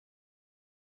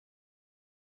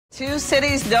Two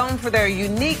cities known for their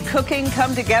unique cooking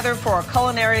come together for a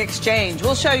culinary exchange.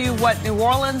 We'll show you what New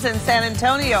Orleans and San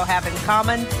Antonio have in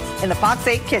common in the Fox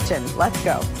 8 kitchen. Let's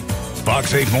go.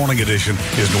 Fox 8 Morning Edition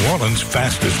is New Orleans'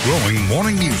 fastest growing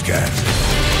morning newscast.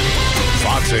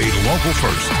 Fox 8 Local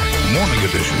First Morning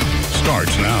Edition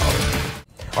starts now.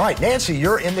 All right, Nancy,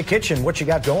 you're in the kitchen. What you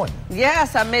got going?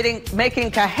 Yes, I'm making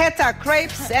cajeta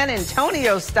crepes San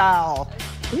Antonio style.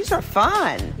 These are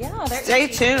fun. Yeah, Stay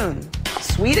tuned.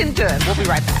 Sweet and good. We'll be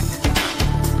right back.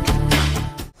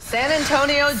 San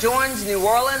Antonio joins New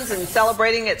Orleans in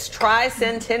celebrating its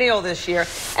Tricentennial this year.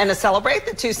 And to celebrate,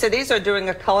 the two cities are doing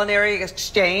a culinary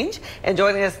exchange. And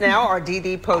joining us now are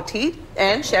Didi Poteet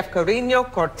and Chef Carino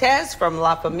Cortez from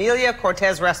La Familia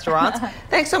Cortez Restaurants.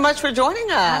 Thanks so much for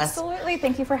joining us. Absolutely.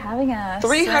 Thank you for having us.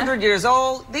 300 years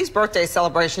old. These birthday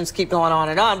celebrations keep going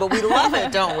on, but we love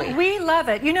it, don't we? We love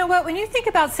it. You know what? When you think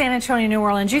about San Antonio, New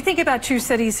Orleans, you think about two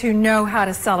cities who know how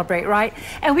to celebrate, right?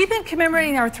 And we've been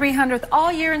commemorating our 300th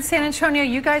all year in San Antonio.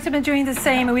 You guys have been doing the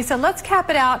same, and we said let's cap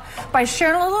it out by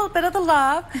sharing a little bit of the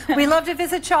love. We love to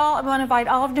visit y'all, and we want to invite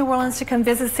all of New Orleans to come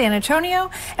visit San Antonio.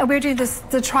 And we're doing the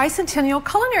Tricentennial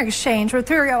Culinary Exchange, where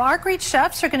 3 of our great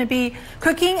chefs are going to be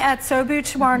cooking at Sobu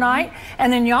tomorrow night,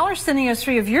 and then y'all are sending us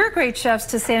 3 of your great chefs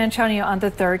to San Antonio on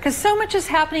the 3rd, because so much is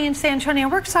happening in San Antonio.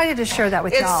 We're excited to share that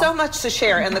with y'all. It's so much to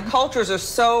share, and the cultures are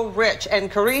so rich.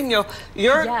 And Carino,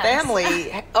 your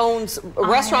family owns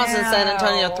restaurants in San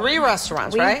Antonio, 3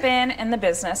 restaurants, right? We've been in the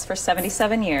business for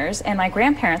 77 years, and my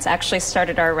grandparents actually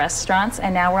started our restaurants,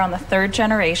 and now we're on the 3rd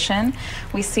generation.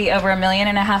 We see over 1.5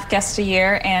 million guests a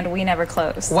year, and we never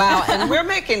close. Wow, and we're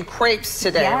making crepes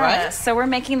today, right? So we're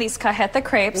making these cajeta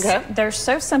crepes. Okay. They're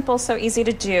so simple, so easy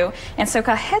to do. And so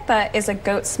cajeta is a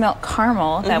goat's milk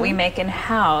caramel that we make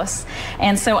in-house.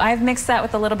 And so I've mixed that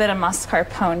with a little bit of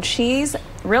mascarpone cheese.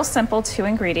 Real simple, 2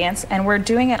 ingredients, and we're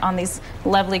doing it on these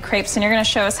lovely crepes, and you're going to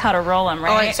show us how to roll them, right?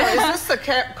 All right, so is this the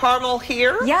caramel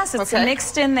here? Yes, it's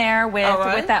mixed in there with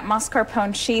that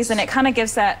mascarpone cheese, and it kind of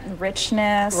gives that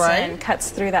richness and cuts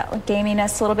through that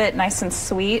gaminess a little bit, nice and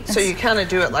sweet. So you kind of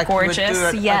do it like gorgeous. You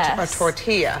would do a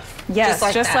tortilla. Yes,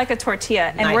 just like a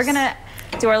tortilla. And we're going to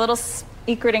do our little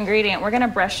secret ingredient. We're going to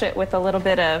brush it with a little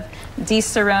bit of Di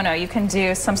Serrano. You can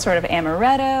do some sort of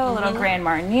amaretto, a little Grand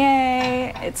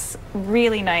Marnier. It's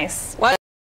really nice. Well,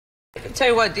 I tell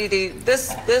you what, Didi,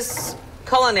 this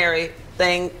culinary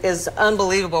thing is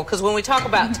unbelievable, because when we talk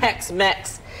about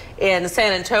Tex-Mex in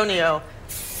San Antonio,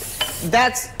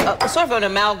 that's sort of an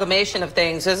amalgamation of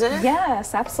things, isn't it?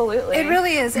 Yes, absolutely. It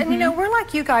really is. And you know, we're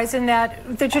like you guys in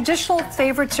that the traditional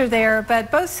favorites are there,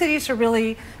 but both cities are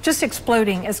really just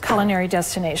exploding as culinary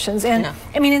destinations. And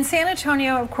I mean, in San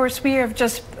Antonio, of course, we have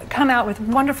just come out with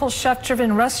wonderful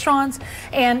chef-driven restaurants.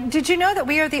 And did you know that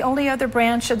we are the only other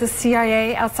branch of the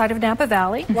CIA outside of Napa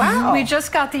Valley? Wow. We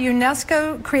just got the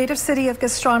UNESCO Creative City of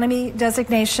Gastronomy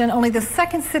designation, only the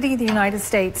 2nd city in the United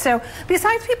States. So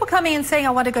besides people coming and saying,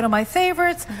 I want to go to my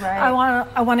favorites, I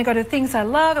want to go to things I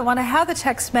love, I want to have the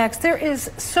Tex-Mex, there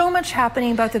is so much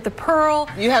happening both at the Pearl.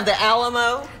 You have the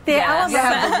Alamo. The Alamo. You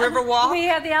have the Riverwalk. We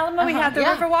have the Alamo, we have the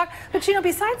Riverwalk. But you know,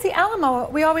 besides the Alamo,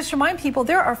 we always remind people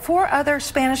there are 4 other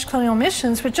Spanish colonial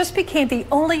missions, which just became the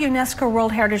only UNESCO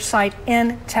World Heritage Site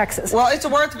in Texas. Well, it's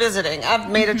worth visiting. I've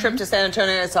made a trip to San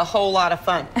Antonio. It's a whole lot of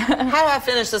fun. How do I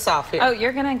finish this off here? Oh,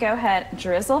 you're going to go ahead,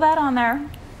 drizzle that on there.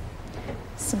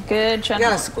 Some good general.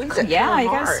 You gotta squeeze it. Yeah,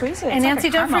 you gotta squeeze it. And Nancy,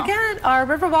 don't forget, our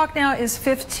Riverwalk now is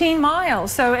 15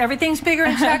 miles, so everything's bigger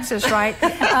in Texas, right?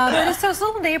 But it's those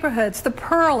little neighborhoods. The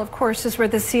Pearl, of course, is where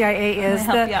the CIA is.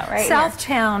 The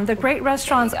Southtown, the great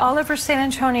restaurants all over San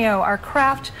Antonio, our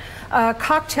craft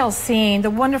cocktail scene, the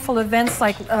wonderful events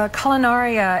like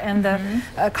Culinary and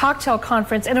the cocktail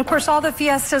conference, and of course all the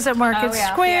fiestas at Market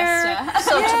Square.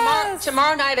 So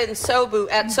tomorrow night in Sobu,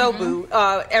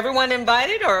 everyone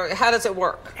invited, or how does it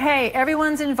work? Hey,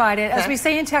 everyone's invited. As we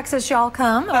say in Texas, y'all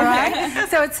come, all right?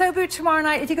 So at Sobu tomorrow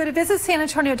night, if you go to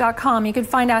visitsanantonio.com, you can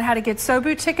find out how to get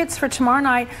Sobu tickets for tomorrow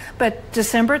night. But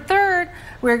December 3rd,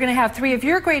 we're going to have 3 of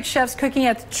your great chefs cooking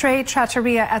at the Tre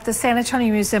Trattoria at the San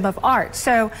Antonio Museum of Art.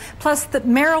 So, plus the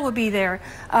Merrill will be there.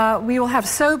 We will have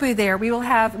Sobu there. We will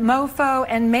have Mofo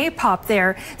and Maypop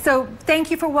there. So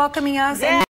thank you for welcoming us.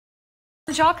 And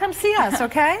y'all come see us,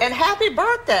 okay? And happy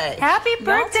birthday. Happy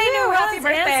birthday, New Orleans. Happy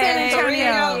birthday, San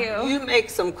Antonio. You make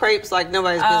some crepes like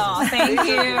nobody's business. Oh, thank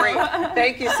you. Great.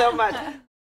 Thank you so much.